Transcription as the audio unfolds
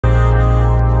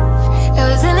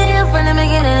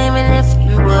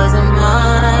wasn't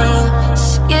mine.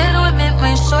 Scared to admit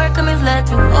my shortcomings led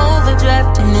to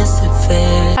overdraft, and is it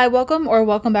fair? Hi,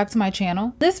 welcome back to my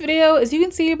channel. This video, as you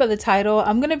can see by the title,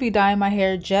 I'm gonna be dyeing my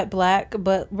hair jet black,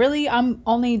 but really I'm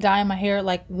only dyeing my hair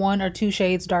like 1 or 2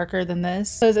 shades darker than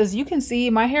this, because as you can see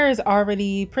my hair is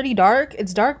already pretty dark.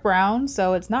 It's dark brown,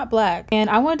 so it's not black, and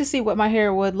I wanted to see what my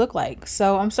hair would look like.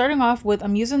 So I'm starting off with,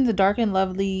 I'm using the Dark and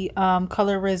Lovely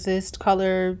Color Resist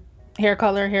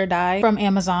hair dye from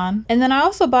Amazon. And then I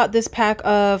also bought this pack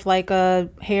of like a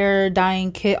hair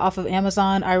dyeing kit off of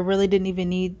Amazon. I really didn't even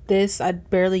need this. I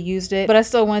barely used it, but I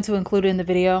still wanted to include it in the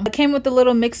video. It came with the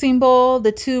little mixing bowl,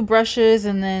 the 2 brushes,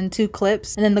 and then 2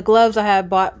 clips. And then the gloves I had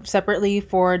bought separately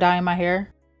for dyeing my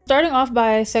hair. Starting off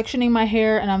by sectioning my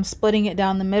hair, and I'm splitting it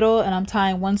down the middle, and I'm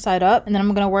tying one side up, and then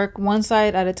I'm going to work one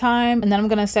side at a time, and then I'm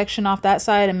going to section off that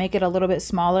side and make it a little bit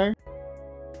smaller.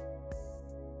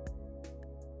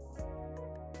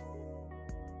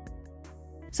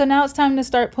 So now it's time to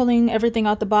start pulling everything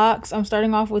out the box. I'm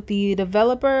starting off with the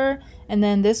developer, and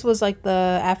then this was like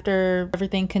the after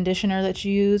everything conditioner that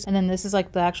you use, and then this is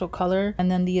like the actual color, and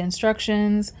then the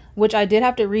instructions, which I did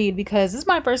have to read because this is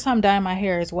my first time dyeing my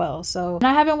hair as well. So, and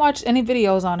I haven't watched any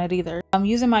videos on it either. I'm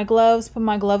using my gloves, put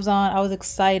my gloves on. I was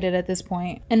excited at this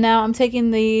point. And now I'm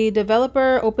taking the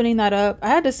developer, opening that up. I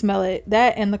had to smell it,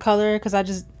 that and the color, because I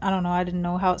don't know, I didn't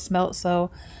know how it smelled.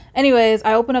 So anyways,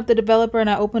 I opened up the developer and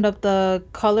I opened up the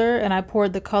color, and I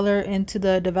poured the color into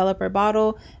the developer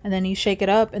bottle, and then you shake it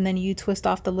up, and then you twist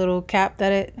off the little cap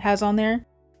that it has on there.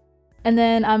 And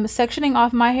then I'm sectioning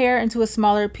off my hair into a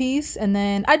smaller piece, and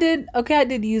then I did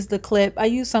use the clip. I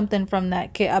used something from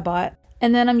that kit I bought.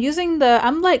 And then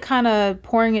I'm like kind of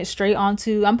pouring it straight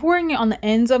onto, I'm pouring it on the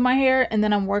ends of my hair, and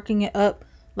then I'm working it up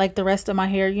like the rest of my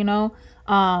hair, you know.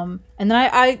 And then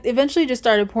I eventually just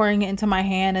started pouring it into my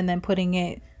hand and then putting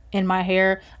it in my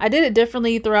hair. I did it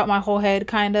differently throughout my whole head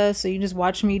kinda, so you just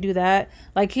watch me do that.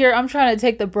 Like here, I'm trying to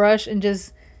take the brush and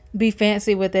just be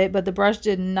fancy with it, but the brush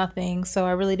did nothing, so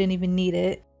I really didn't even need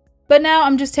it. But now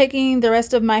I'm just taking the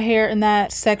rest of my hair in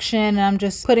that section, and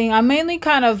I'm mainly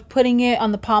kind of putting it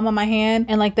on the palm of my hand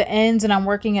and like the ends, and I'm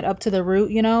working it up to the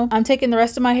root, you know. I'm taking the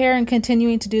rest of my hair and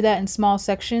continuing to do that in small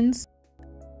sections.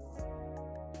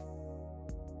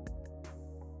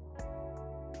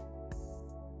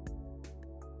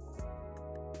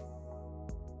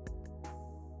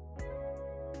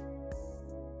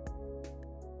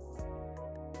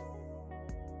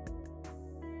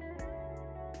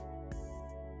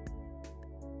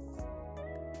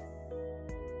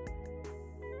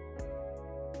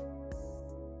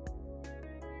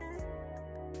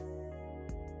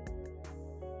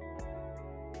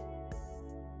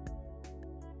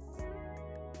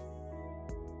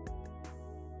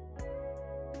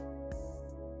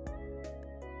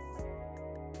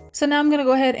 So now I'm gonna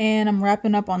go ahead and I'm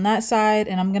wrapping up on that side,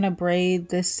 and I'm gonna braid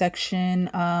this section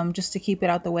just to keep it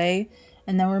out the way.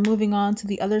 And then we're moving on to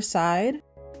the other side.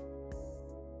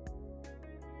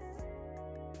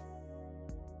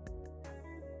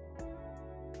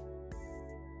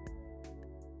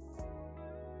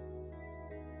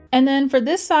 And then for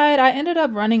this side, I ended up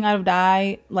running out of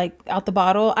dye, like out the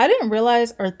bottle. I didn't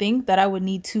realize or think that I would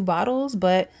need 2 bottles,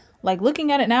 but like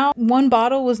looking at it now, 1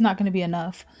 bottle was not going to be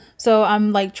enough. So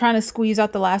I'm like trying to squeeze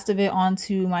out the last of it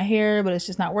onto my hair, but it's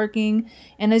just not working.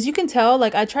 And as you can tell,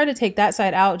 like I tried to take that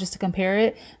side out just to compare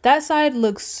it. That side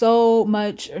looks so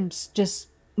much just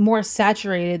more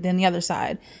saturated than the other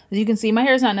side. As you can see, my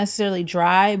hair is not necessarily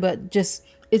dry, but just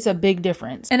it's a big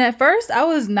difference. And at first I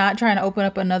was not trying to open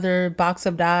up another box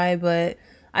of dye, but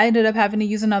I ended up having to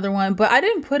use another one. But I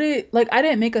didn't put it, like I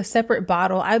didn't make a separate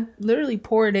bottle. I literally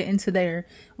poured it into there,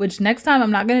 which next time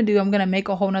I'm not gonna do. I'm gonna make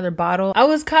a whole nother bottle. I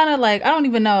was kind of like, I don't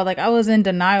even know, like I was in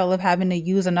denial of having to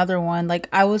use another one. Like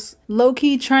I was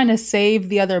low-key trying to save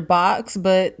the other box,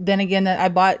 but then again, I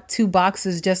bought 2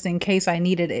 boxes just in case I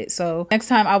needed it. So next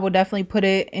time I will definitely put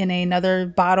it in another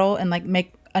bottle and like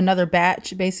make another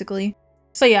batch basically.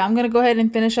 So yeah, I'm gonna go ahead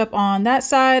and finish up on that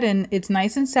side, and it's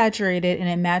nice and saturated and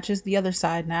it matches the other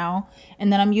side now.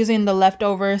 And then I'm using the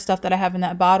leftover stuff that I have in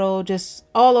that bottle just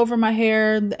all over my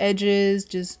hair, the edges,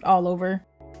 just all over.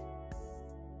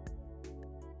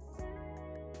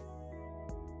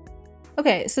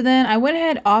 Okay, so then I went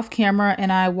ahead off camera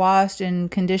and I washed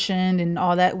and conditioned and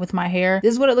all that with my hair.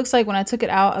 This is what it looks like when I took it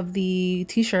out of the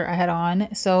t-shirt I had on.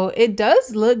 So it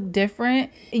does look different.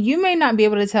 You may not be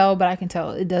able to tell, but I can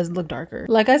tell it does look darker.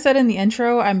 Like I said in the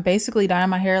intro, I'm basically dyeing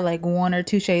my hair like 1 or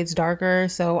 2 shades darker,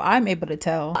 so I'm able to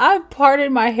tell. I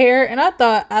parted my hair and I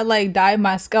thought I like dyed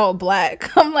my scalp black.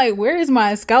 I'm like, where is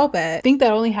my scalp at? I think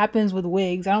that only happens with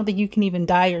wigs. I don't think you can even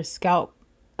dye your scalp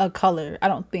a color. I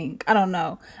don't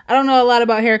know. I don't know a lot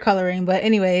about hair coloring, but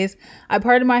anyways, I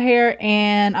parted my hair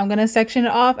and I'm gonna section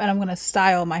it off and I'm gonna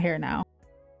style my hair now.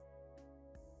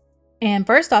 And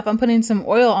first off, I'm putting some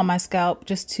oil on my scalp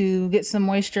just to get some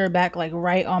moisture back, like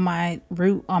right on my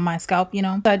root on my scalp, you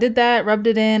know. So I did that, rubbed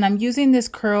it in. I'm using this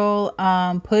curl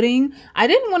pudding. I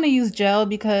didn't want to use gel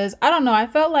because I don't know, I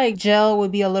felt like gel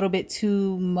would be a little bit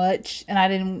too much and I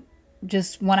didn't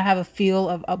just want to have a feel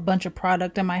of a bunch of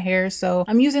product in my hair. So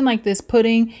I'm using like this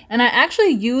pudding, and I actually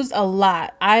used a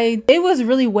lot. It was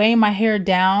really weighing my hair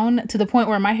down to the point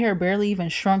where my hair barely even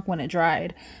shrunk when it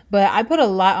dried. But I put a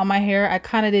lot on my hair. I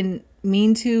kind of didn't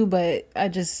mean to, but I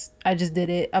just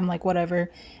did it. I'm like, whatever.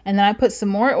 And then I put some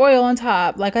more oil on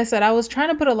top. Like I said, I was trying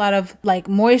to put a lot of like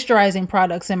moisturizing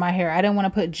products in my hair. I didn't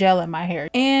want to put gel in my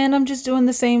hair. And I'm just doing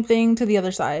the same thing to the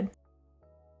other side.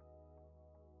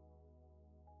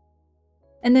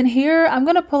 And then here, I'm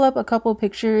going to pull up a couple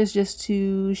pictures just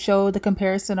to show the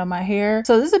comparison of my hair.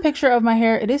 So this is a picture of my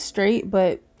hair. It is straight,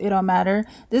 but it don't matter.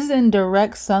 This is in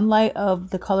direct sunlight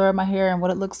of the color of my hair and what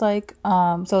it looks like.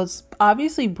 So it's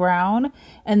obviously brown.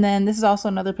 And then this is also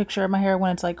another picture of my hair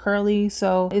when it's like curly.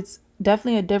 So it's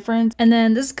definitely a difference. And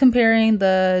then this is comparing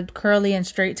the curly and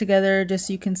straight together just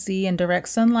so you can see in direct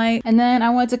sunlight. And then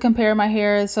I wanted to compare my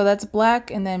hair, so that's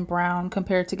black and then brown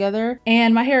compared together.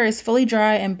 And my hair is fully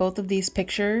dry in both of these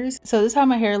pictures. So this is how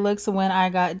my hair looks when I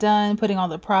got done putting all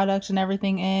the product and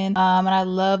everything in. And I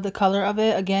love the color of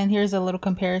it. Again, here's a little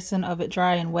comparison of it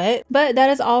dry and wet. But that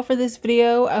is all for this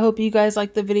video. I hope you guys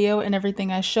liked the video and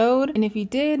everything I showed. And if you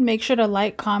did, make sure to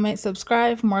like, comment,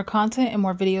 subscribe for more content and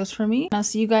more videos from me. And I'll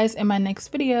see you guys in my next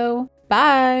video.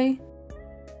 Bye!